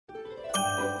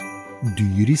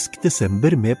Dyrisk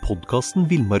desember med podcasten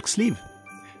Villmarksliv.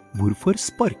 Hvorfor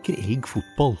sparker elg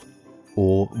fotball?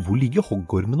 Og hvor ligger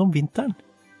hoggormen om vinteren?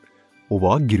 Og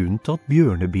hva grunnen til at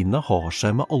bjørnebinna har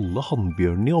seg med alle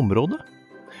hannbjørnene i området?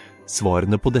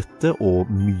 Svarene på dette og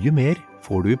mye mer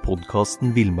får du i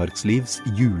podcasten Villmarkslivs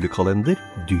julekalender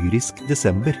Dyrisk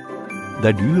desember,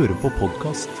 der du hører på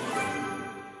podcast.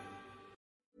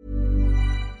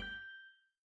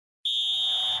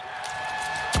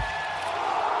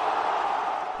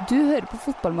 Du hører på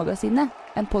Fotballmagasinet,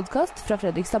 en podcast fra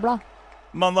Fredrikstad Blad.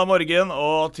 Mandag morgen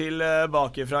og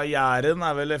tilbake fra Jæren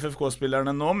vel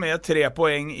FFK-spillerne nå med 3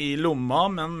 poeng i lomma,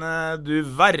 men du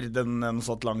verden den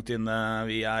satt langt inne.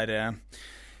 Vi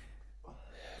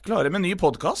klare med ny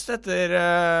podcast etter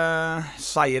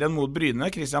seieren mot Bryne.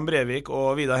 Christian Brevik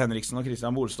og Vidar Henriksen og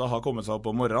Christian Bolstad har kommet seg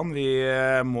opp om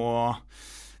morgenen.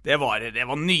 Det var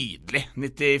nydelig.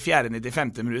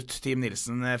 94-95 minutt. Team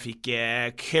Nilsen fikk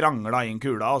krangla inn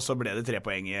kula, og så ble det 3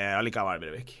 poeng allikevel,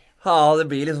 Brevik. Ja, det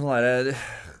blir litt sånn der.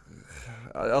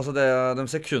 Altså de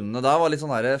sekundene der var litt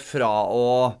sånn der fra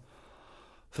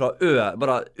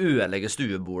bare ødelegge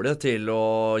stuebordet til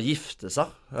å gifte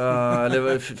seg.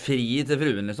 Eller fri til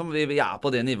fruen, liksom. Vi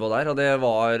på det nivået der, og det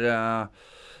var...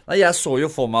 Nei, jeg så jo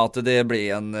for meg at det ble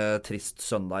en trist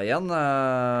søndag igjen.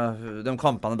 De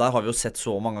kampene der har vi jo sett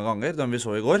så mange ganger, de vi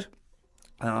så i går.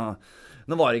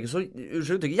 Det var ikke så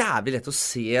jævlig lett å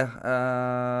se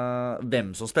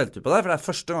hvem som spilte på der, for det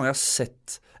første gang jeg har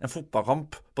sett en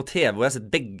fotballkamp på TV hvor jeg har sett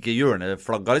begge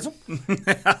hjørneflagga, liksom.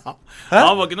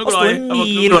 Han var ikke noe glad i... Han står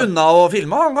mil unna å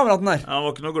filme, han kameraten der. Han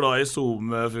var ikke noe glad i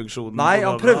Zoom-funksjonen. Nei,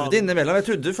 han prøvde innimellom. Jeg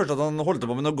trodde først at han holdt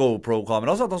på med noe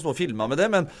GoPro-kamera, så at han stod og filmet med det,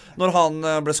 men når han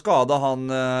ble skadet, han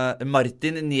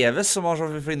Martin Neves, som var så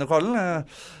flinn å kalle den,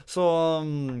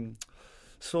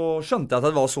 så skjønte jeg at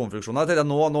det var Zoom-funksjonen. Jeg tenkte,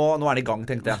 nå er det i gang,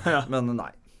 tenkte jeg. Ja. Men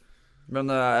nei.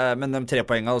 Men de 3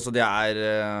 poengene, altså det jeg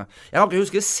kan ikke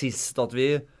huske sist at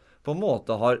vi på en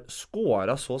måte har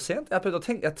skåret så sent.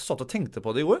 Jeg satt og tenkte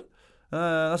på det i går.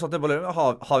 Har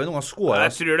vi noen gang skåret?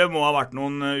 Jeg tror det må ha vært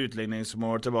noen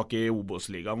utlegningsmål tilbake i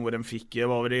Obos-ligaen, hvor de fikk,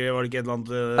 var det ikke et eller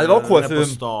annet... Nei, det var KFUM. På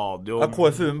stadion. Ja,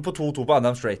 KFUM på 2-2 på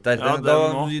Adam Strait der. Ja, da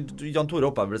Jan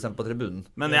Tore Oppheim ble sendt på tribunen.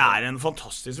 Men det en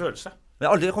fantastisk følelse. Jeg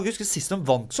kan ikke huske sist de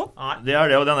vant sånn. Nei, det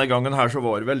det, og denne gangen her så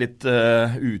var det vel litt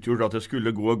utgjort at det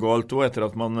skulle gå galt også, etter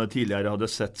at man tidligere hadde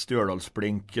sett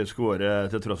Stjørdalsblink skåre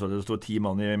til tross at det stod 10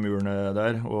 mann i muren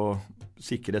der, og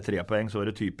sikre 3 poeng, så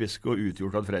var det typisk og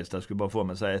utgjort at Freistad skulle bare få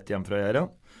med seg 1 hjem fra Jæren.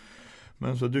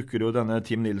 Men så dukker jo denne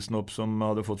Team Nilsen opp som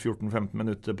hadde fått 14-15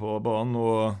 minutter på banen,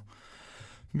 og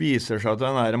viser seg at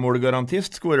han en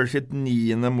målgarantist, skårer sitt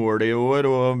 9. mål i år,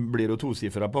 og blir jo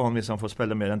 2-sifret på han hvis han får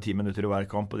spille mer enn 10 minutter i hver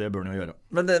kamp, og det bør han jo gjøre.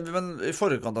 Men i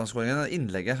forkant av skåringen,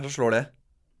 innlegget, så slår det?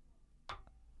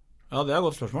 Ja, det et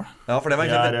godt spørsmål. Ja, for det var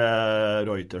egentlig... Det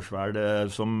Reutersveld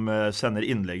som sender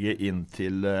innlegget inn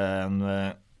til en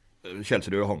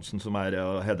Kjelsrud Johansen som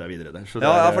og header videre der. Så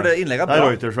ja, for det innlegget bra.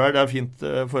 Reutersveld fint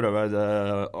forarbeid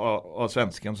av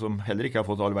svensken som heller ikke har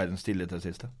fått all verdens tillit til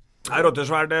siste. Nei,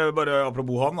 Reutersveld, bare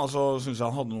apropos han, altså synes jeg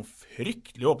han hadde noen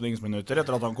fryktelige åpningsminutter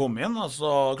etter at han kom inn.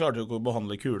 Altså klarte jo ikke å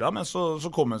behandle kula, men så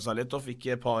kom han seg litt og fikk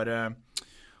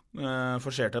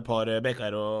forserte et par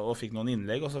bekker og fikk noen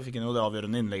innlegg, og så fikk han jo det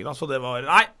avgjørende innlegg da, så det var,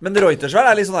 nei! Men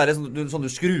Reutersveld litt sånn du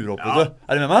skrur opp, ja.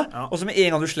 Er du med meg? Ja. Og så med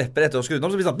en gang du slipper etter å skru den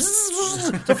opp, så blir det sånn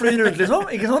så flyr rundt liksom,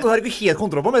 ikke sant? Og det ikke helt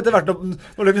kontroll på, men etter hvert når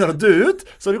det begynner å dø ut,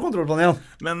 så har du kontroll på den igjen.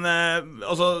 Men,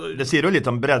 altså... Det sier jo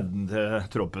litt om bredden til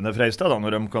troppene Freistad da,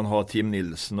 når de kan ha Team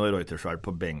Nilsen og Reutersveld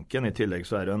på benken. I tillegg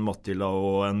så det en Mattila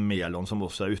og en Melon som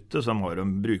også ute, som har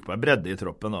en brukbar bredde i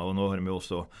troppen da, og nå har de jo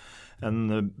også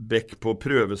en bekk på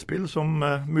prøvespill som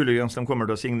muligens de kommer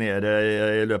til å signere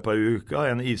i løpet av uka.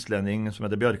 En islending som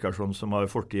heter Bjarkarsson som har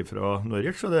fortid fra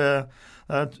Norwich, så det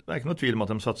ikke noe tvil om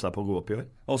at de satser på å gå opp i år.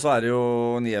 Og så det jo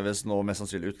Nieves nå mest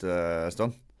sannsynlig ute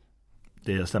stund.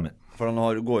 Det stemmer. For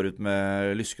han går ut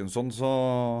med Lyskensson, så...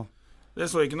 Det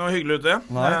så ikke noe hyggelig ut det.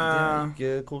 Nei, det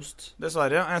ikke kost.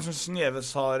 Dessverre. Jeg synes Nieves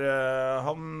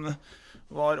han...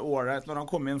 var ålreit når han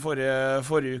kom inn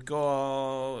forrige uke,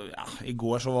 og ja, i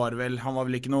går så var det vel, han var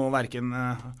vel ikke noe hverken,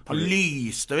 han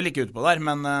lyste vel ikke ut på der,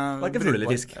 men... Det var ikke full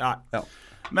eller fisk. Ja.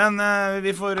 Men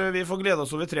vi får glede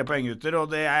oss over 3 poeng gutter,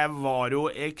 og det var jo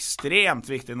ekstremt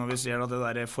viktig når vi ser at det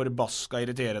der forbaska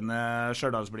irriterende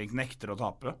Stjørdalsblink nekter å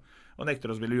tape, og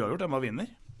nekter å spille uavgjort, den bare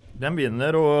vinner. De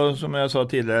vinner, og som jeg sa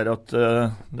tidligere, at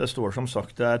det står som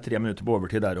sagt, det 3 minutter på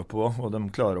overtid der oppe også, og de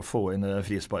klarer å få inn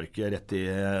frisparket rett i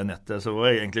nettet, så det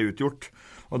var egentlig utgjort.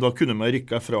 Og da kunne man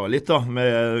rykke fra litt da,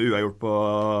 med uavgjort på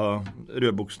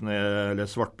rødbuksene, eller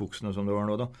svartbuksene som det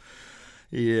var nå da,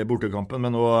 i bortekampen.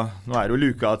 Men nå det jo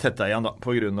luka tetta igjen da,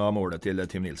 på grunn av målet til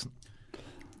Team Nilsen.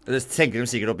 Det tenker de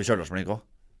sikkert opp i Kjølårsblink også.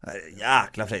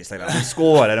 Jækla Fredrikstad-greier.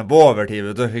 Skårer den på overtid,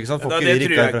 vet du. Ikke sant?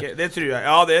 Det tror jeg.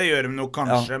 Ja, det gjør de nok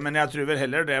kanskje, men jeg tror vel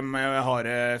heller de har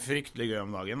det fryktelig gøy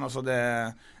om dagen. Altså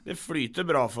det flyter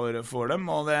bra for dem,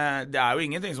 og det er jo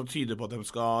ingenting som tyder på at de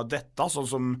skal dette,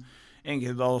 sånn som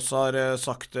enkelte av oss har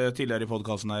sagt tidligere i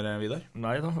podcasten her, Vidar.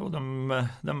 Nei da, og de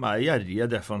gjerrige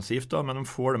defensivt da, men de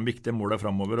får de viktige målene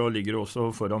fremover, og ligger også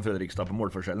foran Fredrikstad på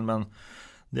målforskjellen, men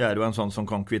det er jo en sånn som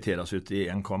kan kvitteres ut i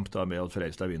en kamp da, med at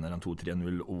Fredrikstad vinner en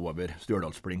 2-3-0 over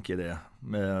Stjørdalsblink i det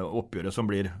med oppgjøret som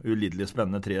blir ulidelig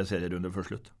spennende 3 serierunder før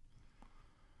slutt.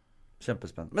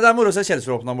 Kjempespennende. Men det er moro å se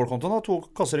Kjelsrud åpne målkontoen, 2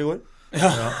 kasser i går. Ja.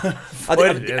 For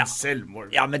et selvmål.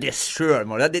 Ja, men det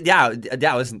selvmålet, det er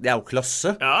jo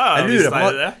klasse. Ja, jeg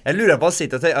lurer på han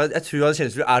sitter til, jeg tror at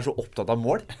Kjelsrud er så opptatt av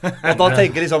mål, at han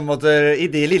tenker liksom at i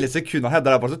det lille sekundet han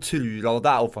header der bare, så tror han at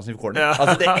det er offensiv corner. Ja.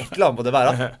 Altså, det er et eller annet på det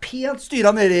være. Pent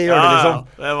styret ned i hjørnet, liksom.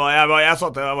 Jeg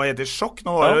var helt i sjokk.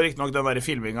 Nå var jo riktig nok den der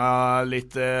filminga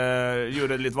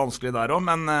gjorde det litt vanskelig der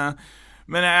også,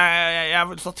 men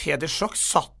jeg satt helt i sjokk.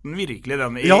 Satt den virkelig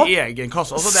den i egen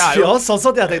kasse? Altså, det er jo, sånn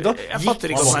satt jeg tenkte. Jeg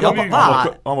fatter ikke sånn mulig.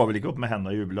 Han var vel ikke opp med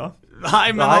hendene og jublet? Nei,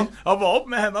 men han var opp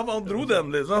med hendene, han dro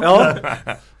den liksom.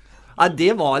 Ja. Nei, det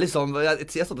var liksom, jeg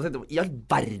satt og tenkte, i all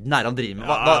verden han driver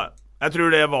med? Jeg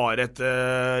tror det var et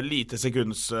lite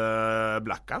sekunds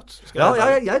blackout.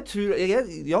 Jeg tror et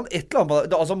eller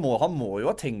annet, altså han må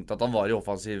jo ha tenkt at han var i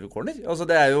offensiv corner. Altså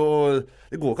det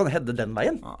går ikke an å heade den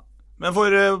veien. Ja. Men på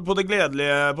den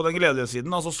gledelige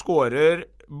siden, altså skårer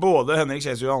både Henrik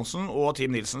Kjesø Johansen og Tim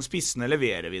Nilsen. Spissene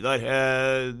leverer, Vidar.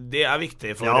 Det er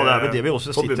viktig for... Ja, det er vel det vi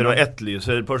også sitter og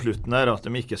etterlyser på slutten her, at de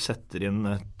ikke setter inn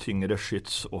tyngre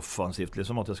skyts offensivt,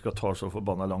 liksom, at det skal ta så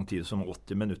forbanna lang tid som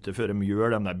 80 minutter før de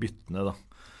gjør de der byttene, da.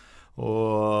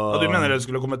 Og du mener det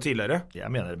skulle komme tidligere? Jeg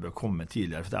mener det bør komme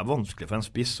tidligere, for det er vanskelig for en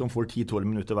spiss som får 10-12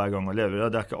 minutter hver gang å levere.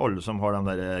 Det er ikke alle som har de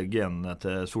der genene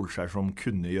til Solskjær som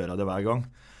kunne gjøre det hver gang.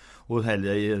 Og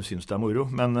heller synes det er moro.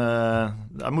 Men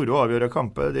det er moro å avgjøre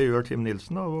kamper. Det gjør Tim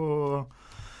Nilsen, og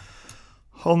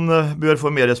han bør få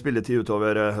mer spilletid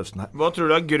utover høsten her. Hva tror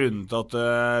du er grunnen til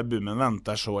at Bummen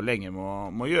venter så lenge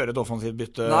med å gjøre et offensivt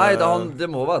bytte? Nei, det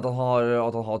må være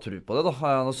at han har tro på det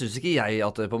da. Nå synes ikke jeg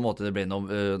at på en måte det ble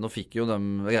nå fikk jo dem,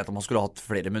 greit om han skulle hatt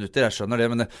flere minutter, jeg skjønner det,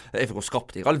 men FK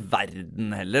skapte ikke all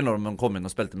verden heller når man kom inn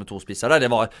og spilte med 2 spisser der. Det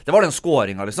var den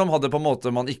skåringen liksom, hadde på en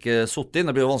måte man ikke sutt inn,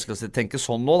 det blir jo vanskelig å tenke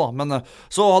sånn nå da, men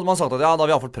så hadde man sagt at ja, da har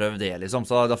vi i hvert fall prøvd det liksom,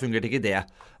 så da fungerte ikke det.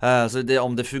 Så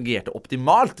om det fungerte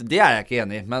optimalt, det er jeg ikke enig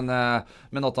i, men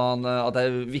at det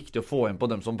er viktig å få inn på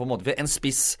dem som på en måte, for en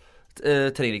spiss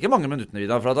trenger ikke mange minuttene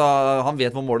videre, for at han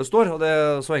vet hvor målet står, og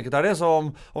så enkelt er det. Så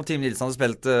om Tim Nilsen hadde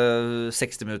spilt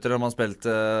 60 minutter, eller om han spilt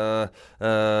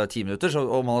 10 minutter,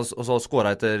 og så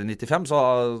skåret etter 95,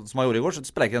 som han gjorde i går, så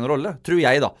spiller ikke det en rolle, tror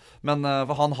jeg da. Men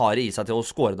for han har i seg til å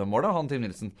skåre det målet, han Tim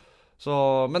Nilsen.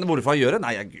 Men hvorfor han gjør det?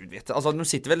 Nei, gud vet. Altså, de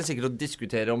sitter vel sikkert og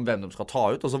diskuterer om hvem de skal ta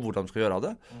ut, og så hvordan de skal gjøre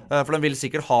det. For de vil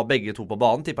sikkert ha begge 2 på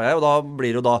banen, tipper jeg, og da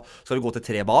blir det jo skal vi gå til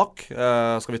 3 bak,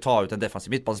 skal vi ta ut en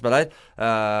defensiv midtbanespiller,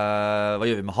 hva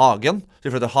gjør vi med Hagen? Så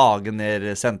vi flytter Hagen ned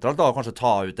sentralt, da, og kanskje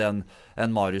ta ut en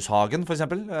Marius Hagen, for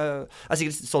eksempel. Det er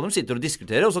sikkert sånn de sitter og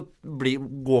diskuterer, og så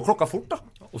går klokka fort, da.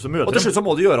 Og til slutt så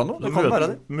må de gjøre noe. Det kan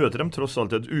være det. Møter de tross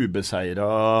alt et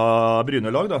ubeseiret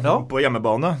Bryne-lag da, på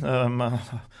hjemmebane.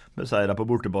 Beseiret på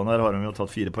bortebane, her har de jo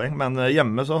tatt 4 poeng, men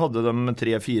hjemme så hadde de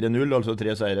 3-4-0, altså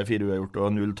 3 seire, 4 uavgjort og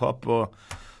 0 tap, og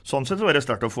sånn sett så var det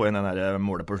sterkt å få inn den her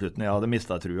målet på slutten. Jeg hadde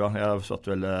mistet trua, jeg satt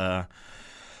vel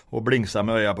og blingsa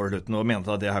med øya på slutten og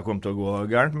mente at det her kom til å gå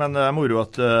gærent, men det er moro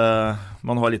at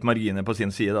man har litt marginer på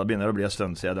sin side, da begynner det å bli en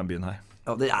stund siden den byen her.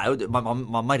 Ja, det er jo,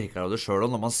 man merker jo det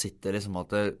selv når man sitter liksom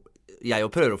at jeg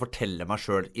jo prøver å fortelle meg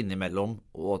selv innimellom,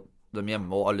 og dem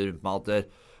hjemme og alle rundt meg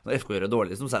at når FK gjør det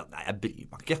dårlig, liksom, så sier jeg, nei, jeg bryr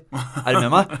meg ikke. Er du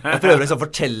med meg? Jeg prøver liksom å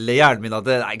fortelle hjernen min at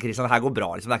nei, Kristian, det her går bra,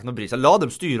 liksom, det er ikke noe å bry seg. La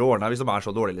dem styre årene hvis de er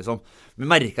så dårlige, liksom. Vi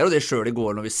merker jo det selv i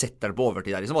går når vi setter det på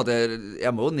overtid der, liksom, at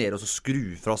jeg må jo ned og så skru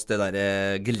fast det der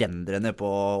gelenderet ned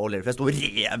på Ollerfest, og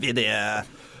rev i det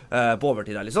på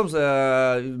overtid der, liksom. Så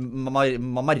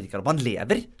man merker at man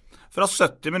lever. Fra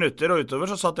 70 minutter og utover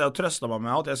så satt jeg og trøstet meg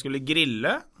med at jeg skulle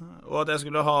grille, og at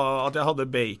jeg hadde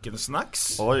baconsnacks,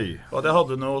 og at jeg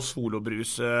hadde noe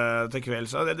solobrus til kveld.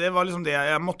 Så det var liksom det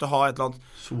jeg måtte ha et eller annet.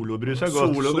 Solobrus er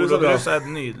godt. Solobrus er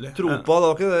nydelig. Tro på, det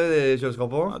var ikke det i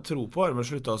kjøleskapet også? Tro på har de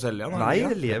sluttet å selge. Nei,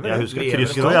 det lever. Jeg husker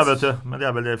Krysto, jeg vet du, men det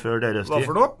er vel det før deres tid. Hva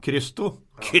for noe? Krysto.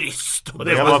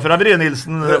 Det var fra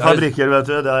Brynildsen fabrikker, vet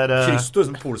du. Krysto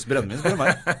som polsk brennvin, spør du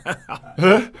meg.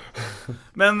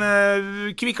 Men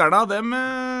kvikkerna, dem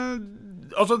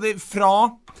altså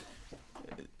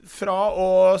fra å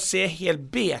se helt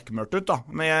bekmørkt ut da,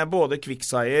 med både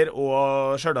Kvikkseier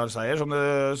og Stjørdalsseier, som det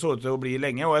så ut til å bli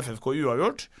lenge, og FFK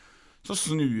uavgjort, så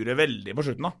snur det veldig på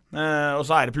slutten da. Og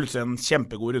så det plutselig en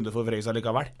kjempegod runde for Fredrikstad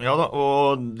likevel. Ja da,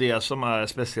 og det som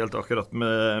spesielt akkurat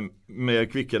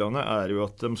med Kvikkerne jo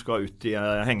at de skal ut i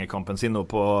hengekampen sin nå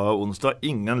på onsdag.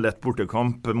 Ingen lett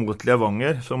bortekamp mot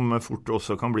Levanger, som fort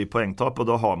også kan bli poengtap, og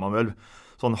da har man vel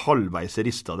sånn halvveis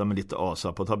ristet dem litt av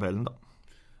seg på tabellen da.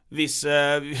 Hvis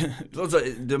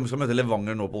De skal møte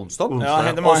Levanger nå på onsdag? Ja,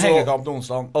 de har hengekamp til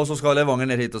onsdag. Og så skal Levanger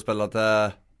ned hit og spille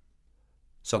til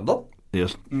søndag?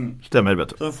 Yes. Stemmer, vet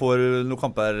du. Så de får noen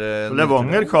kamper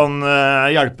Levanger kan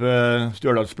hjelpe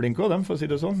Stjørdalsblink også, dem, for å si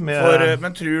det sånn.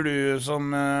 Men tror du,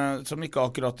 som ikke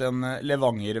akkurat en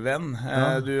Levanger-venn,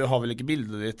 du har vel ikke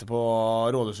bildet ditt på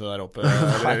Rådhuset der oppe,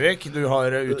 Breivik? Du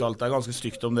har uttalt deg ganske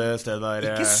stygt om det stedet der.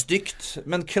 Ikke stygt,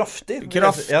 men kraftig.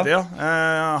 Kraftig, ja.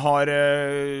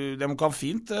 De kan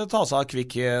fint ta seg av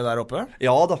Kvikk der oppe?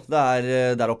 Ja da,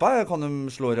 der oppe kan de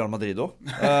slå Real Madrid også.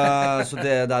 Så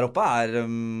det der oppe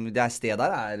det sted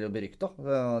der jo beryktet,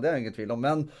 det ingen tvil om,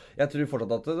 men jeg tror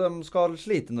fortsatt at de skal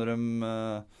slite når de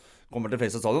kommer til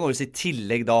Fredrikstad stadion, og hvis i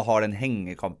tillegg da har den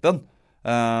hengekampen.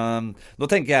 Nå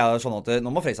tenker jeg sånn at nå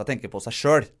må Fredrikstad tenke på seg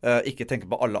selv, ikke tenke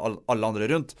på alle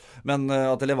andre rundt, men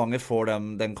at Levanger får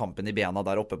den kampen i bena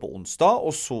der oppe på onsdag,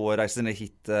 og så reiser de ned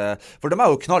hit, for de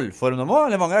jo knallform de også,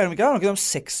 Levanger de ikke? Har ikke de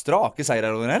 6 strake seier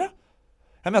eller noe?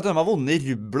 Jeg mener at de har vunnet i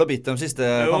rubbel og bitt de siste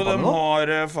kampene nå. Jo,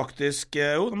 de har faktisk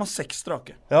de har 6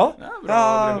 strake. Ja, bra,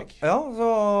 Breivik. Ja, så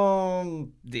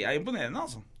det imponerende,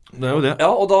 altså. Det jo det.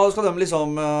 Ja, og da skal de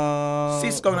liksom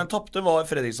Sist gangen de tappte var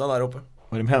Fredrikstad der oppe.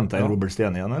 Har de hentet inn Robert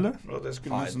Sten igjen, eller? Ja, det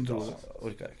skulle nesten tro det.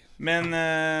 Orker jeg ikke.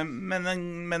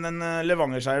 Men en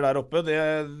Levanger-seier der oppe,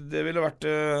 det ville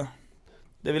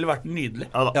vært nydelig.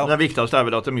 Ja da, det viktigste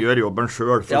vel at de gjør jobben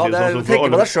selv. Ja, tenker på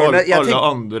deg selv. Alle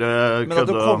andre men at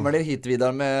du kommer der hit videre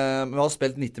med å ha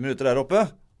spilt 90 minutter der oppe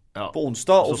på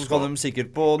onsdag, og så skal de sikkert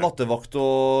på nattevakt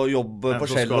og jobbe på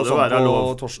skjell og sånt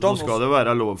på torsdag. Så skal det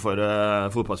være lov for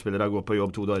fotballspillere å gå på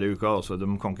jobb 2 dager i uka. Altså, de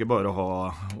kan ikke bare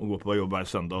gå på jobb hver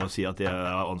søndag og si at det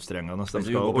anstrengende.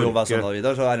 Hvis du går på jobb hver søndag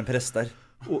videre, så det en press der.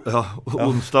 Ja,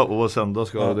 onsdag og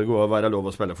søndag skal det være lov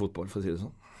å spille fotball, for å si det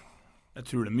sånn. Jeg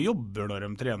tror de jobber når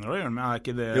de trener og gjør det, men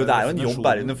ikke det... Jo, det jo en jobb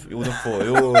bare. De får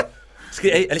jo...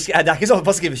 det ikke sånn at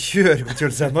man skriver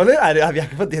kjørekontroll selv nå, eller? Vi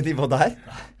ikke på det nivået der.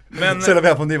 Men, selv om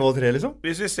vi på nivå 3, liksom.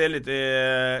 Hvis vi ser litt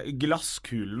i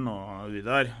glasskulen nå,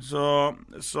 Vidar, så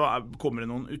kommer det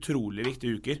noen utrolig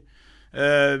viktige uker.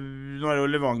 Nå det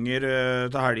jo Levanger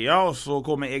til helga, og så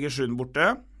kommer Egersund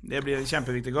borte. Det blir en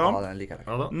kjempeviktig kamp. Ja, den liker jeg.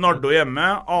 Ja, Nardo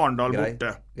hjemme, Arendal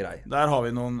borte. Grei. Der har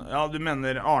vi noen... Ja, du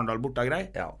mener Arendal borte grei?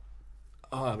 Ja.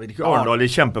 Jeg vet ikke Arendal i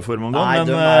kjempeform om dagen,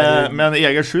 men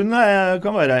Egersund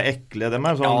kan være ekle. De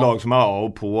sånn lag som av og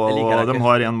på, og de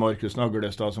har en Markus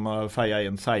Naglestad som har feiet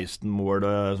inn 16 mål,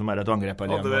 som et angrep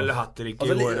alene. Hadde vel hat-trick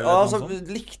i år. Altså,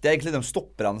 likte jeg egentlig de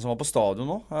stopperne som var på stadion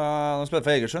nå. De spilte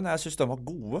for Egersund. Jeg synes de var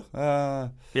gode.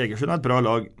 Egersund et bra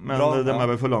lag, men de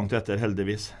vel for langt etter,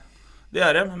 heldigvis. Det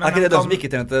det, men ikke det de som ikke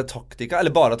trente taktika,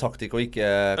 eller bare taktika og ikke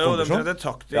kondisjon? Jo, de trente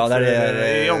taktikk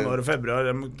i januar og februar,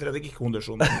 de trente ikke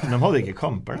kondisjon. De hadde ikke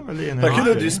kamper, vel? Det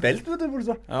ikke du spilt, vet du,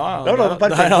 Bolstad? Ja, det var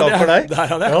perfekt lag for deg. Der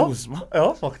hadde jeg koset meg.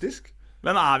 Ja, faktisk.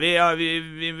 Men vi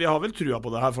har vel trua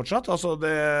på det her fortsatt? Altså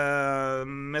det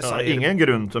med seier. Ingen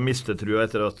grunn til å miste trua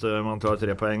etter at man tar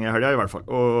 3 poeng i helga, i hvert fall.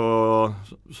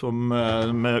 Og som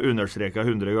vi understreket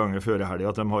 100 ganger før i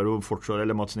helga, at de har jo fortsatt,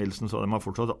 eller Mats Nilsen sa, de har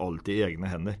fortsatt alt i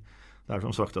egne hender. Det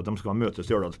som sagt at de skal møte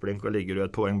Stjørdalsblink, og ligger jo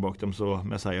et poeng bak dem, så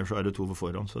med seier så det 2 for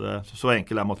forhånd. Så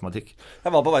enkel matematikk.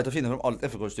 Jeg var på vei til å finne frem alt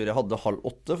FK-styret jeg hadde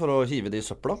 7:30 for å hive det i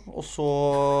søpla, og så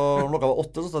når klokka var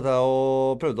 8 så satt jeg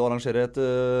og prøvde å arrangere et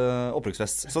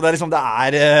opprykksfest. Så det liksom,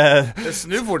 det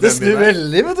snur fort. Det snur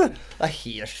veldig, vet du. Det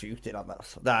helt sykt i den der,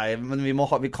 altså. Men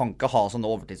vi kan ikke ha sånne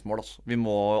overtidsmål, altså. Vi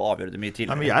må avgjøre det mye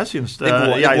tidligere. Men jeg synes det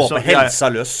går på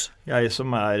helsa løs. Jeg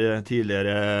som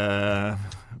tidligere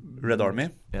Red Army.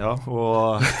 Ja,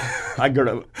 og jeg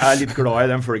litt glad i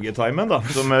den Fergie-timen da,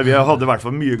 som vi hadde i hvert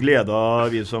fall mye glede av,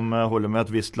 vi som holder med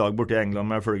et visst lag borte i England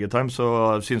med Fergie-time,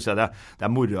 så synes jeg det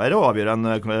moro å avgjøre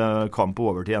en kamp på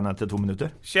overtid 1 etter 2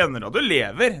 minutter. Kjenner du at du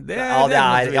lever?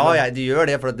 Du gjør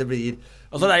det, for at det blir...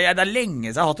 Altså, det lenge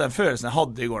siden jeg har hatt den følelsen jeg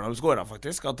hadde i går når du skåret,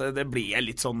 faktisk, at det blir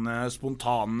litt sånn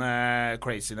spontan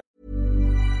crazy.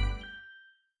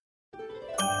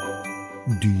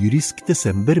 Dyrisk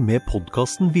desember med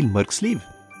podcasten Villmarksliv.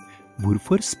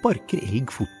 Hvorfor sparker elg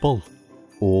fotball?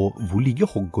 Og hvor ligger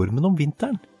hoggormen om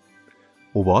vinteren?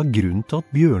 Og hva grunnen til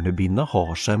at bjørnebinna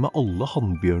har seg med alle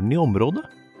hannbjørnene i området?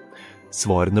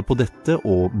 Svarene på dette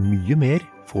og mye mer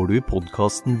får du i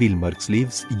podcasten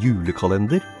Villmarkslivs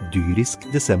julekalender Dyrisk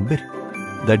desember,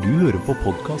 der du hører på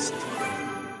podcast.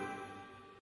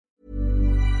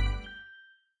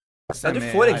 Ja, du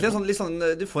får egentlig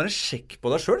du får en sjekk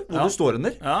på deg selv, hvor du står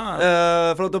under.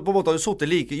 For at du på en måte har suttet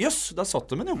like, der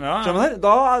satt du med jo. Skjønner du?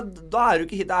 Da er du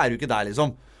ikke der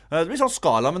liksom. Det blir sånn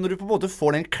skala, men når du på en måte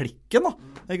får den klikken da,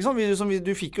 ikke sant?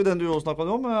 Du fikk jo den du også snakket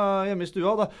om hjemme i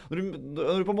stua da. Når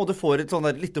du på en måte får et sånn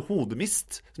der lite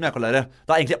hodemist, som jeg kaller det,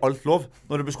 da er egentlig alt lov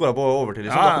når du blir skåret på overtid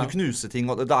liksom. Da kan du knuse ting,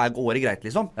 og da går det greit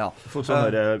liksom. Fått sånn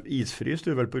der isfrys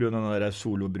du vel på grunn av den der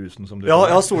solobrusen som du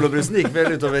Ja, solobrusen gikk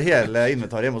vel utover hele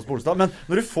inventaret hjemme hos Bolstad, men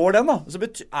når du får den da, så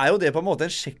er jo det på en måte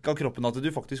en sjekk av kroppen at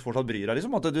du faktisk fortsatt bryr deg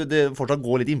liksom, at det fortsatt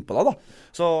går litt inn på deg da.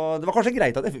 Så det var kanskje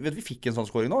greit at vi fikk en sånn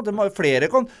skåring nå.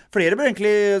 Flere bør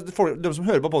egentlig, de som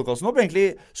hører på podcasten nå, bør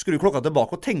egentlig skru klokka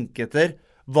tilbake og tenke etter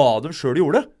hva de selv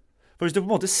gjorde. For hvis du på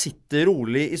en måte sitter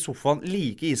rolig i sofaen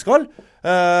like iskald,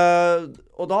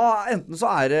 og da enten så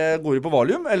går du på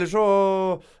valium, eller så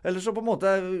på en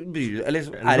måte eller så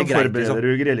det greit. Eller så forbereder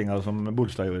du grillinga som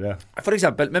Bolstad gjorde. For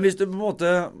eksempel, men hvis du på en måte,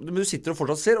 du sitter og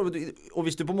fortsatt ser, og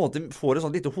hvis du på en måte får en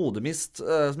sånn lite hodemist,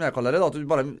 som jeg kaller det, da, at du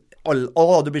bare,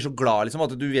 du blir så glad liksom,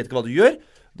 at du vet ikke hva du gjør,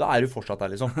 da du fortsatt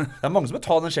der liksom. Det mange som vil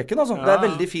ta den sjekken altså. Det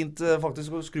veldig fint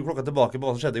faktisk å skru klokka tilbake på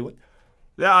hva som skjedde i går.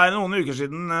 Det noen uker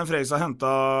siden Fredrikstad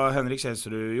hentet Henrik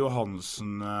Kjelsrud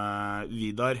Johansen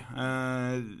Vidar.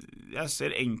 Jeg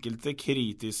ser enkelte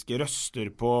kritiske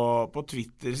røster på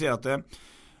Twitter sier at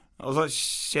altså,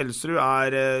 Kjelsrud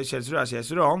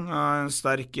Kjelsrud han en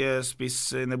sterk spiss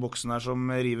inne i boksen her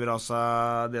som river av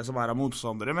seg det som av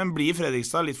motstandere, men blir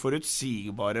Fredrikstad litt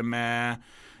forutsigbare med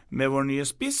vår nye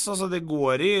spiss? Altså det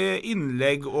går i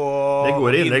innlegg og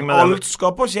alt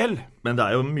skal på Kjell. Men det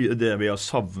jo mye det vi har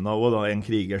savnet også da, en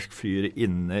krigersk fyr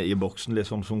inne i boksen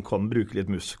liksom, som kan bruke litt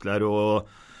muskler, og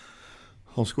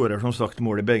han skårer som sagt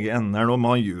mål i begge ender nå,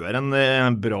 men han gjør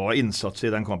en bra innsats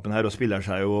i den kampen her, og spiller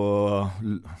seg jo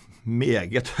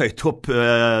meget høyt opp,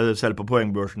 selv på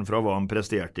poengbørsen fra hva han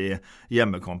presterte i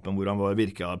hjemmekampen, hvor han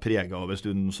virket preget av en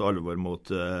stundens alvor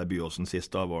mot Byåsen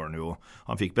sist. Da var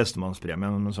han fikk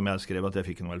bestemannspremien, men som jeg skrev at jeg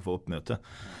fikk han vel få oppmøte.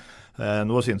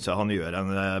 Nå synes jeg han gjør en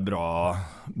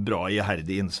bra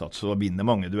iherdig innsats og vinner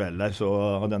mange dueller, så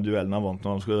den duellen han vant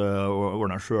når han skulle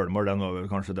ordne selvmål, den var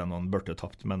vel kanskje den han burde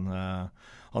tapt, men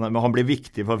han blir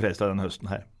viktig for Fredrikstad den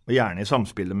høsten her, og gjerne i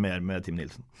samspillet mer med Tim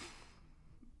Nilsen.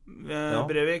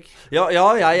 Brevik? Ja,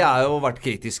 jeg jo vært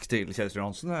kritisk til Kjelsrud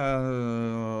Johansen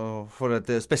for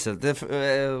spesielt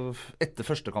etter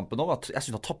første kampen nå, at jeg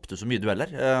synes han tappte så mye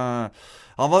dueller.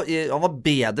 Han var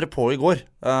bedre på i går.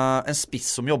 En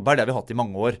spiss som jobber, det har vi hatt i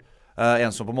mange år.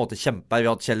 En som på en måte kjemper. Vi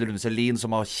har hatt Kjell Rune Selin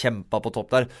som har kjempet på topp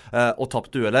der og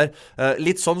tapt dueller.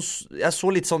 Jeg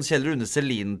så litt sånn Kjell Rune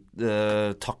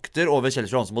Selin-takter over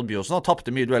Kjelsrud Johansen mot Byåsen. Han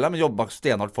tappte mye dueller, men jobbet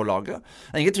stenhardt for laget.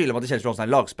 Det ingen tvil om at Kjelsrud Johansen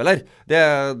en lagspiller.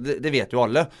 Det vet jo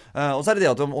alle. Og så det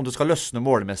det at om du skal løsne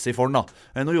målmessig for den da.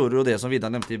 Nå gjorde du det som Vidar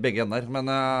nevnte i begge ender. Men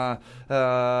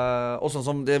og sånn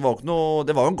som det var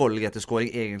jo en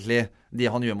goalgetter-scoring egentlig, det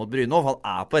han gjør mot Brynolf.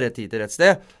 Han på rett tid til rett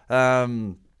sted.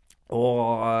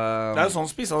 Det jo sånn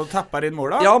spissa du tapper inn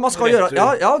mål da? Ja, man skal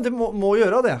det må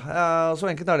gjøre det. Så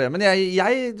enkelt det. Men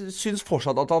jeg synes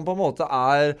fortsatt at han på en måte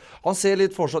han ser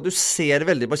litt fortsatt, du ser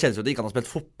veldig på Kjelsrud at ikke han har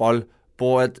spilt fotball på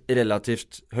et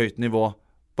relativt høyt nivå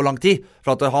på lang tid.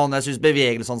 For at jeg synes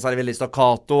bevegelsen hans veldig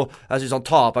stakkato. Jeg synes han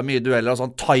taper mye dueller,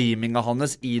 altså timinga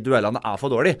hans i duellene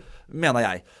for dårlig, mener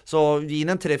jeg. Så gi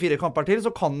han 3-4 kamper til,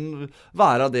 så kan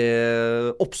være det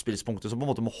oppspillspunktet som på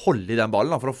en måte må holde i den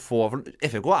ballen, da, for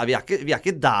FFK vi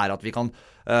ikke der at vi kan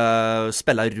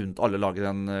spille rundt alle lag i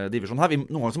den divisjonen her.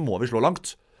 Noen ganger så må vi slå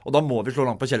langt. Og da må vi slå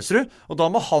langt på Kjelsrud, og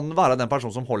da må han være den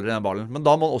personen som holder i den ballen. Men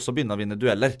da må han også begynne å vinne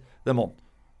dueller. Det må han.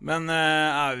 Men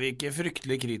vi ikke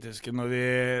fryktelig kritiske når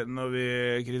vi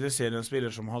kritiserer en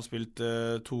spiller som har spilt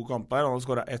 2 kamper? Han har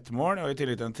skåret 1 mål, og i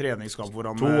tillegg til en treningskamp hvor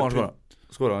han... 2 har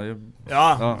skåret.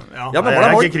 Ja. Men jeg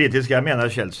ikke kritisk, jeg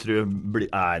mener Kjelsrud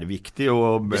viktig,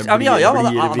 og blir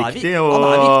viktig, og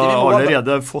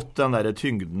allerede fått den der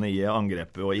tyngden i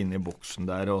angrepet og inn i boksen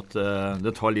der, og at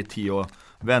det tar litt tid å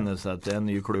venne seg til en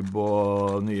ny klubb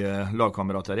og nye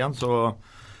lagkamerater igjen, så...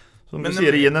 Som du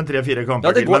sier, inn en 3-4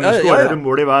 kamper til, men skårer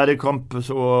mål i hver kamp,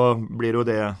 så blir jo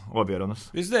det avgjørende.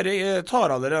 Hvis dere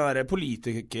tar av dere der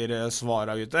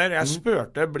politikersvaret, gutter, jeg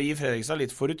spørte, blir Fredrikstad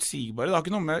litt forutsigbare? Det har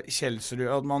ikke noe med Kjelsrud,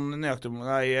 at man nøyaktig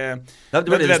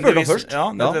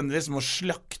nødvendigvis må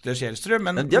slakte Kjelsrud,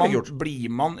 men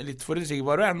blir man litt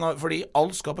forutsigbare, fordi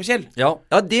alt skal på Kjell? Ja,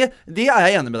 det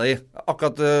jeg enig med deg i,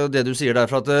 akkurat det du sier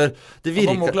der, for at det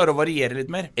virker... Man må klare å variere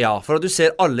litt mer. Ja, for at du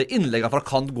ser alle innleggene fra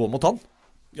kant gå mot han.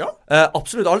 Ja.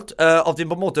 Absolutt alt. At vi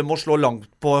på en måte må slå langt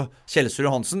på Kjelsrud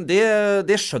Johansen,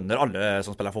 det skjønner alle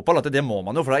som spiller fotball. At det må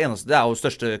man jo, for det er jo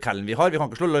største kallen vi har. Vi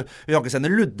kan ikke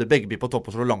sende Ludde Begby på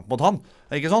topp og slå langt mot han.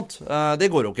 Ikke sant?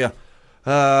 Det går jo ikke.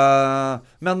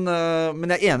 Men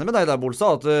jeg er enig med deg der,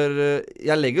 Bolstad, at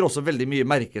jeg legger også veldig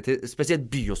mye merke til, spesielt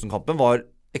Byåsen-kampen var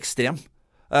ekstrem.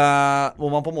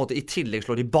 Hvor man på en måte i tillegg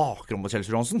slår i bakrom på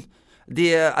Kjelsrud Johansen.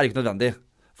 Det er ikke nødvendig.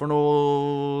 For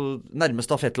noe nærmest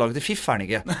stafettlaget til FIF er han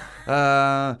ikke.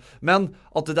 Men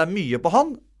at det er mye på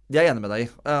han, det er jeg enig med deg i.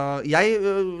 Jeg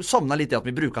savner litt det at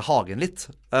vi bruker Hagen litt.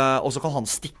 Og så kan han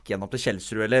stikke gjennom til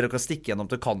Kjelsrud, eller kan stikke gjennom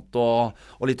til kant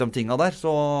og litt om tingene der.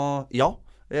 Så ja,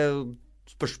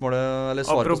 spørsmålet, eller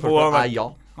svaret på spørsmålet er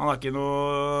ja. Han er ikke noe...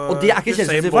 Og det er ikke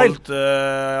Kjelsrud sin feil.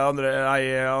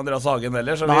 Andreas Hagen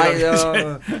heller. Nei,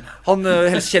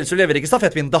 Kjelsrud lever ikke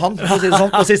stafettvinden til han, for å si det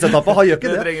sånn, på siste etappe. Han gjør ikke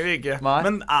det. Det trenger vi ikke. Nei.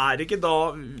 Men er det ikke da...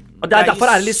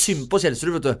 Derfor er det litt synd på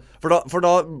Kjelsrud, vet du. For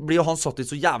da blir jo han satt i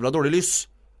så jævla dårlig lys.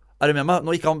 Er du med meg?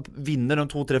 Når ikke han vinner de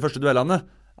 2-3 første duellene.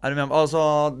 Er du med meg? Altså,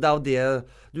 det er jo det...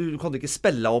 Du kan ikke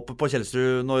spille opp på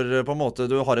Kjelsrud når på en måte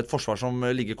du har et forsvar som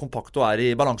ligger kompakt og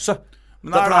er i balanse.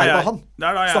 Men det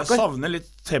er da jeg savner litt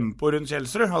tempo rundt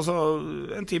Kjelsrud. Altså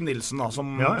en Team Nilsen da,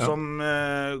 som i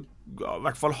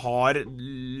hvert fall har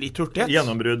litt hurtighet.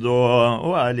 Gjennombrudd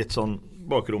og er litt sånn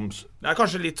bakroms. Det er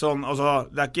kanskje litt sånn, altså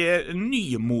det er ikke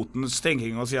nymotens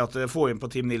tenking å si at få inn på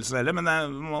Team Nilsen heller, men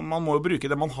man må jo bruke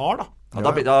det man har da. Og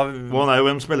han er jo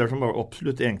en spiller som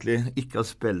absolutt egentlig ikke har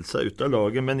spilt seg ut av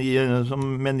laget, men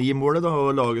med 9 mål da,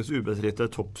 og lagets ubestridte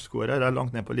toppskårer er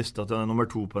langt ned på lista til nummer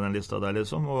 2 på den lista der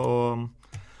liksom,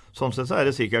 og sånn sett så er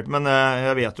det sikkert, men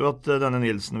jeg vet jo at denne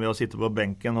Nilsen ved å sitte på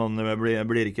benken, han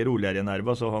blir ikke roligere i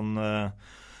nerva, så han...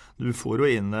 Du får jo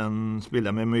inn en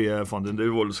spiller med mye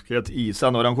voldskrets i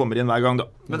seg når han kommer inn hver gang da.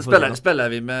 Men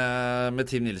spiller vi med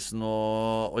Team Nilsen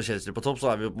og Kjelsrud på topp, så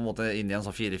er vi jo på en måte inne i en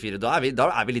sånn 4-4. Da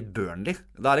er vi litt Burnley.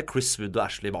 Da er det Chris Wood og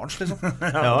Ashley Barnes, liksom.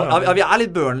 Vi er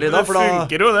litt Burnley da. Det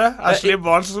funker jo det. Ashley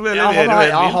Barnes som leverer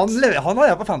veldig. Han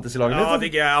har jeg på fantasy-laget.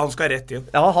 Ja, han skal rett inn.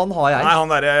 Ja, han har jeg. Nei,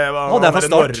 han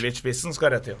der Norwich-spissen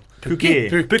skal rett inn.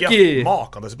 Pukki.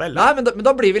 Makende spill. Nei, men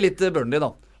da blir vi litt Burnley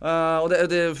da. Og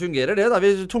det fungerer det, da er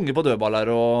vi tunge på dødballer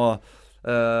og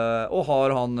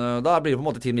har han, da blir det på en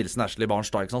måte Team Nilsen, Ashley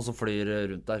Barnes da, ikke sant, som flyr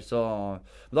rundt der, så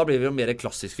da blir vi jo mer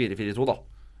klassisk 4-4-2 da.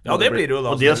 Ja, det blir det jo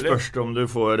da. Og det spørs om du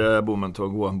får bommen til å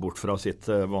gå bort fra sitt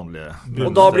vanlige bunn.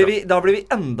 Og da blir vi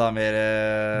enda mer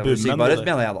musikbarhet,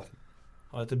 mener jeg da.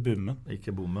 Hva heter bommen?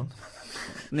 Ikke bommen.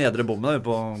 Nedre bommen er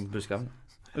på Buskaven.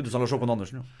 Utenstand Lars Håkon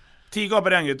Andersen, jo. 10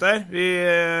 kamper igjen, gutter.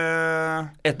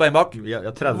 1 poeng bak. Ja,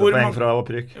 30 poeng fra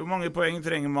opprykk. Hvor mange poeng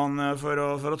trenger man for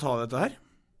å ta dette her?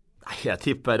 Jeg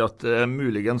tipper at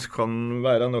muligens kan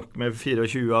være nok med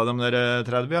 24 av dem der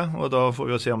 30, ja. Og da får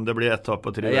vi jo se om det blir 1 tap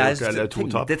på 3 uker eller 2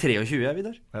 tap. Jeg tenkte 23,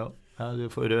 Vidar. Ja,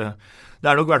 det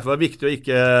er nok i hvert fall viktig å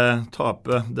ikke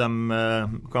tape de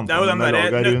kampene med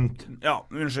laget rundt. Ja,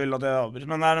 unnskyld at jeg avbryter,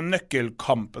 men det er de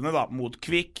nøkkelkampene da, mot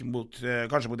Kvikk,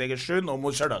 kanskje mot Egersund og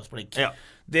mot Stjørdalsblink. Ja.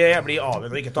 Det blir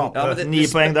avgjørende å ikke tape. Ja, 9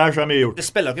 poeng der, så er mye gjort. Det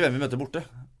spiller ikke hvem vi møter borte.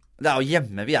 Det er jo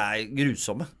hjemme, vi er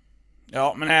grusomme. Ja,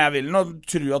 men jeg vil nå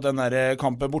tro at den der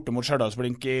kampen borte mot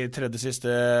Stjørdalsblink i tredje siste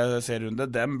serierunde,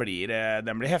 den blir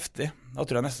heftig. Da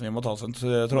tror jeg nesten vi må ta oss en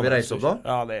tråd. Må vi reise opp da?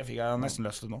 Ja, det fikk jeg nesten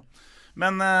lyst til nå.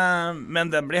 Men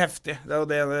den blir heftig. Det er jo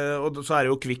det, og så er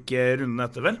det jo Kvikk runden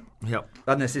etter, vel? Ja. Det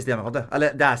er nest siste hjemmekamp, det.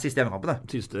 Eller det er siste hjemmekampen, det.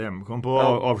 Siste hjemmekamp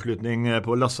og avslutning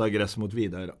på Lassagress mot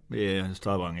Vidar i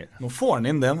Stavanger. Nå får han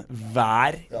inn den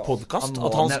hver podcast,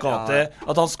 at han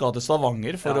skal til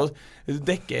Stavanger for å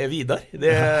dekke Vidar.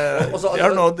 Det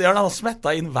har han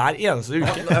smettet inn hver eneste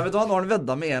uke. Jeg vet hva, nå har han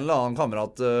veddet med en eller annen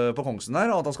kamerat på Kongsen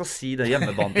her, at han skal si det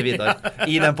hjemmebanen til Vidar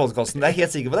i den podcasten. Det er jeg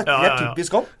helt sikker på det. Det er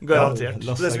typisk han. Garantert.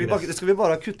 Så det skal vi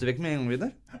bare kutte vekk med en gang,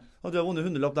 Vidar. Og du har vunnet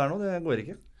 100-lapp der nå, det går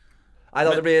ikke. Nei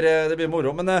da, det blir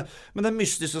moro. Men den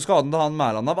mystiske skaden til han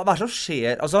Mæland, hva er det som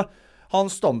skjer? Altså,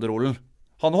 han Standerolen,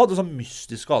 han hadde en sånn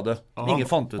mystisk skade. Ingen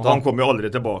fant ut av. Han kom jo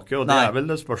aldri tilbake, og det er vel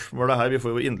det spørsmålet her. Vi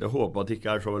får jo inderlig håpe at det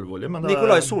ikke er så alvorlig. Men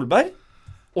Nikolai Solberg,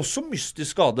 også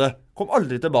mystisk skade, kom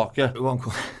aldri tilbake. Han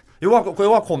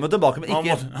kom jo tilbake, men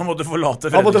ikke... Han måtte forlate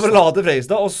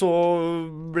Fredrikstad, og så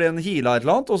ble han healet et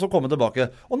eller annet, og så kom han tilbake.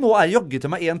 Og nå er jogget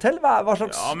til meg en til. Hva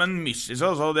slags... Ja, men mystisk,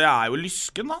 altså, det er jo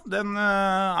lysken, da. Den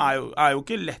er jo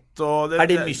ikke lett å... Er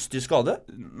det mystisk skade?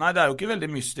 Nei, det er jo ikke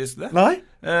veldig mystisk, det. Nei?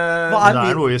 Det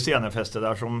er noe i scenefestet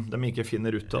der som de ikke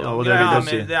finner ut av. Og det vil jeg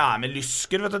si. Det er med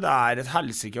lysker, vet du. Det er et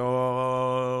helsike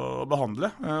å behandle,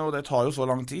 og det tar jo så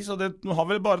lang tid, så det har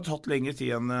vel bare tatt lengre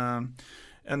tid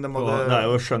enn de Og hadde... det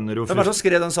jo, skjønner jo Hvem som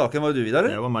skrev den saken? Var det du, Vidar?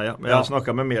 Det var meg, ja. Jeg har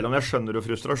snakket med Mæland, jeg skjønner jo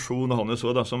frustrasjon, og han så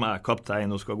da, som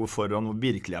kaptein og skal gå foran og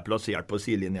virkelig plassert på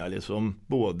sidelinja, liksom,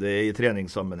 både i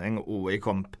treningssammenheng og i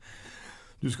kamp.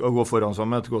 Du skal gå foran som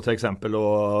et godt eksempel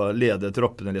og lede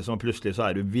troppene, liksom, og plutselig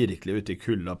så du virkelig ute i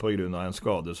kulda på grunn av en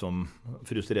skade som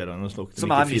frustrerer nok.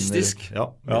 Som mystisk. Ja,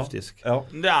 mystisk. Ja.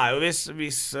 Det jo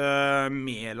hvis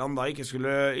Mæland da ikke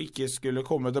skulle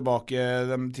komme tilbake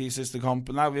de 10 siste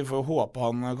kampene. Vi får håpe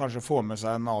han kanskje får med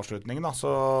seg en avslutning da. Så...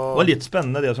 Det var litt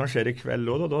spennende det som skjer i kveld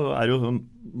også, da jo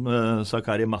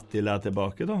Sakari Mattila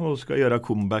tilbake da, og skal gjøre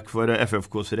comeback for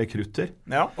FFKs rekrutter.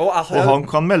 Ja. Og han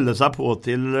kan melde seg på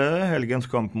til helgens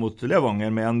kamp mot Levanger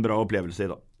med en bra opplevelse i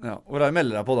dag. Ja, hvor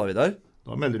melder deg på da, Vidar?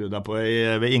 Da melder du deg på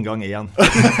ved inngang 1.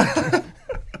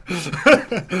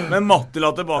 Men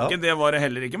Mattila tilbake, det var det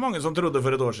heller ikke mange som trodde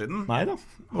for et år siden. Neida.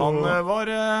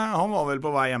 Han var vel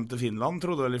på vei hjem til Finland,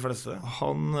 trodde vel de fleste.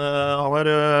 Han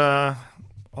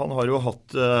har jo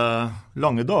hatt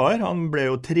lange dager. Han ble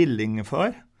jo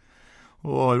trillingfar,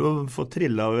 og har jo fått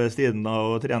trilla ved siden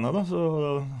av å trene da, så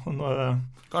han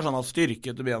Kanskje han har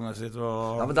styrket til benet sitt.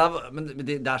 Og... Ja, men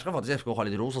der skal faktisk FK ha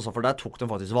litt ros, også, for der tok de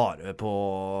faktisk vare på,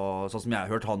 sånn som jeg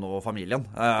har hørt, han og familien.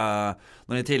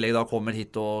 Når de i tillegg da kommer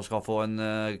hit og skal få en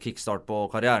kickstart på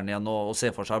karrieren igjen og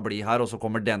se for seg å bli her, og så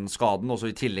kommer den skaden, og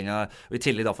så i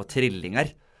tillegg da får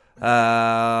trillinger.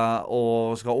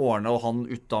 Og skal ordne, og han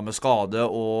ut da med skade,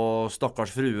 og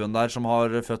stakkars fruen der som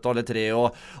har født alle 3,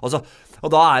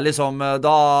 og da liksom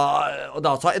da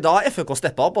FK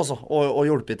steppet opp også, og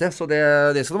hjulpet til, så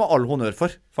det skal de ha all honnør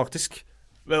for, faktisk.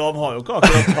 Men han har jo ikke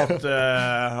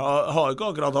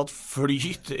akkurat hatt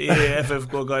flyt i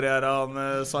FFK-karrieren,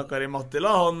 Sakari Mattila.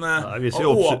 Han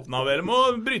åpnet vel med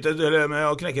å bryte med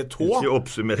å knekke tå. Hvis vi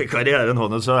oppsummerer karrieren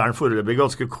hans, så han foreløpig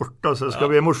ganske kort. Så det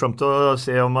skal bli morsomt å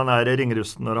se om han i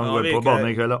ringrusten når han går på banen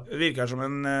i kveld. Virker som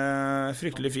en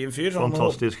fryktelig fin fyr.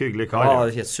 Fantastisk hyggelig kar. Ja,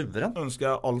 helt suveren.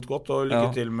 Ønsker jeg alt godt, og lykke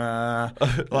til med...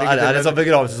 Er det sånn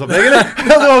begravelsesopplegg, eller?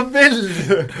 Ja, det var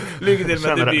veldig... Lykke til med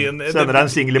debuten. Sender deg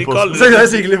en single i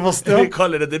posten. Vi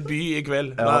kaller det debut i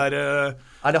kveld.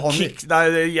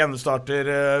 Der gjenstarter,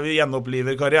 vi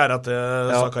gjenoppliver karrieren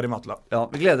til Sakari Mattila. Ja,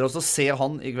 vi gleder oss til å se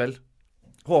han i kveld.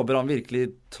 Håper han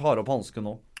virkelig tar opp hansken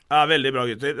nå. Ja, veldig bra,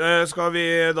 gutter. Skal vi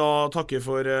da takke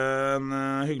for en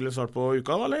hyggelig start på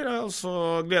uka, da, eller? Så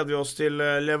gleder vi oss til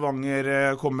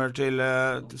Levanger kommer til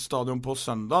stadion på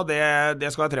søndag. Det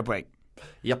skal være 3 poeng.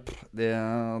 Japp, det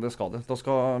skal det. Da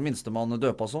skal minstemann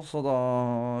døpes også, så da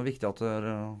er det viktig at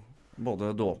det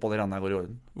både dåp og det rennet går i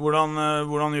orden.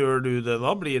 Hvordan gjør du det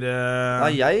da? Blir det...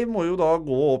 Nei, jeg må jo da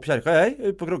gå opp kjerka,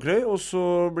 ut på Kråkerøy, og så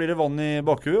blir det vann i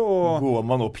bakhuet, og... Går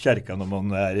man opp kjerka når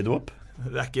man i dåp?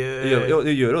 Det ikke... Jo,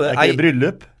 det gjør jo det. Det ikke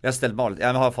bryllup? Jeg steller meg alltid.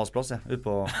 Jeg har fast plass, ut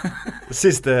på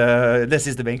det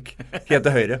siste benk. Helt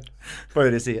til høyre. På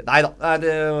høyre side. Neida,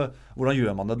 hvordan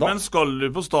gjør man det da? Men skal du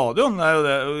på stadion?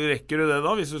 Rekker du det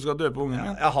da, hvis du skal døpe ungen?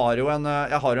 Jeg har jo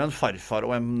en farfar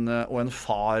og en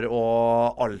far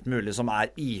og alt mulig som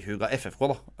ihuga FFK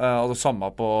da. Og det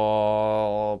samme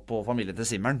på familien til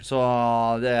Simmeren. Så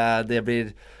det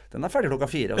blir... Den ferdig klokka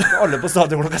 4, og så skal alle på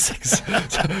stadion klokka 6.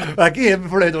 Jeg ikke helt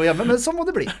fornøyd nå hjemme, men så må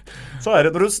det bli. Så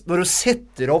det når du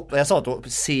setter opp, jeg sa til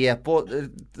å se på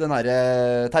den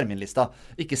der terminlista,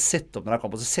 ikke sette opp når jeg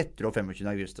kan på, så setter du opp 25.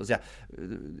 august, og sier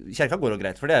kjerka går jo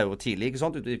greit, for det jo tidlig, ikke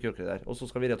sant, ute i Kråkerøy der, og så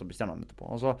skal vi rette opp i Stjernan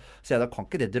etterpå. Og så sier jeg, da kan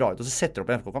ikke det dra ut, og så setter du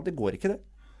opp en FK-kamp, det går ikke det.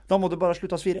 Da må du bare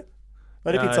slutte oss 4.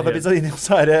 Da det pizza på Pizzadini, og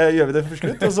så gjør vi det for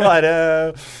slutt, og så det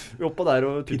oppå der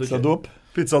og pizzadåp.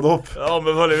 Pizzadåp. Da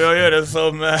anbefaler vi å gjøre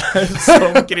som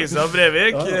Christian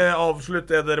Brevik. Avslutt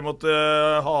det dere måtte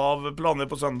ha av planer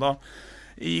på søndag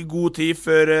i god tid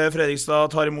før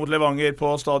Fredrikstad tar imot Levanger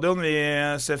på stadion. Vi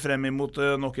ser frem imot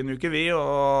nok en uke, vi.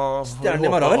 Og Stjernen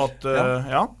i morgen,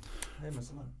 vel?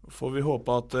 Får vi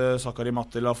håpe at Sakari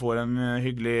Mattila får en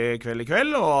hyggelig kveld i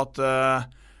kveld, og at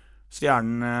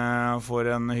Stjernen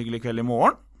får en hyggelig kveld i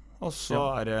morgen. Og så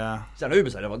det... Stjernen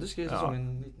ubeseiret faktisk i sesongen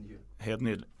 1920. Helt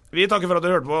nydelig. Vi takker for at du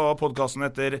hørte på podcasten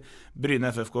etter Bryne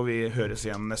FFK. Vi høres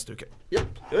igjen neste uke. Ja,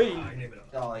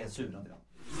 helt suverent, ja.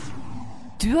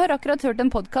 Du har akkurat hørt en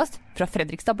podcast fra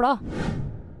Fredrikstad Blad.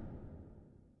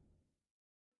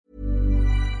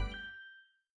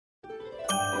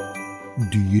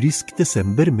 Dyrisk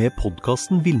desember med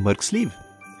podcasten Villmarksliv.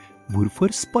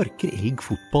 Hvorfor sparker elg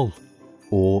fotball?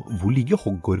 Og hvor ligger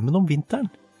hoggormen om vinteren?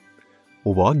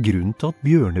 Og hva grunnen til at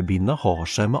bjørnebinna har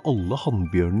seg med alle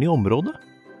hannbjørnene i området?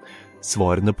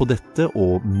 Svarene på dette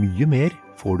og mye mer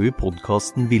får du i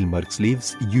podcasten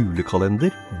Villmarkslivs julekalender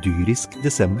Dyrisk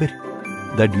desember,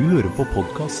 der du hører på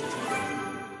podcast.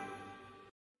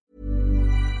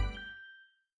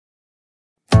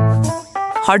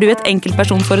 Har du et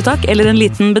enkeltpersonforetak eller en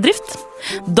liten bedrift?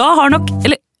 Da har nok...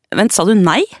 Eller, vent, sa du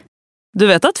nei? Du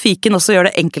vet at Fiken også gjør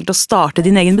det enkelt å starte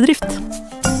din egen bedrift.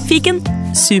 Fiken,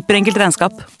 superenkelt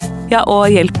regnskap. Ja,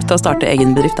 og hjelp til å starte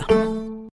egen bedrift da.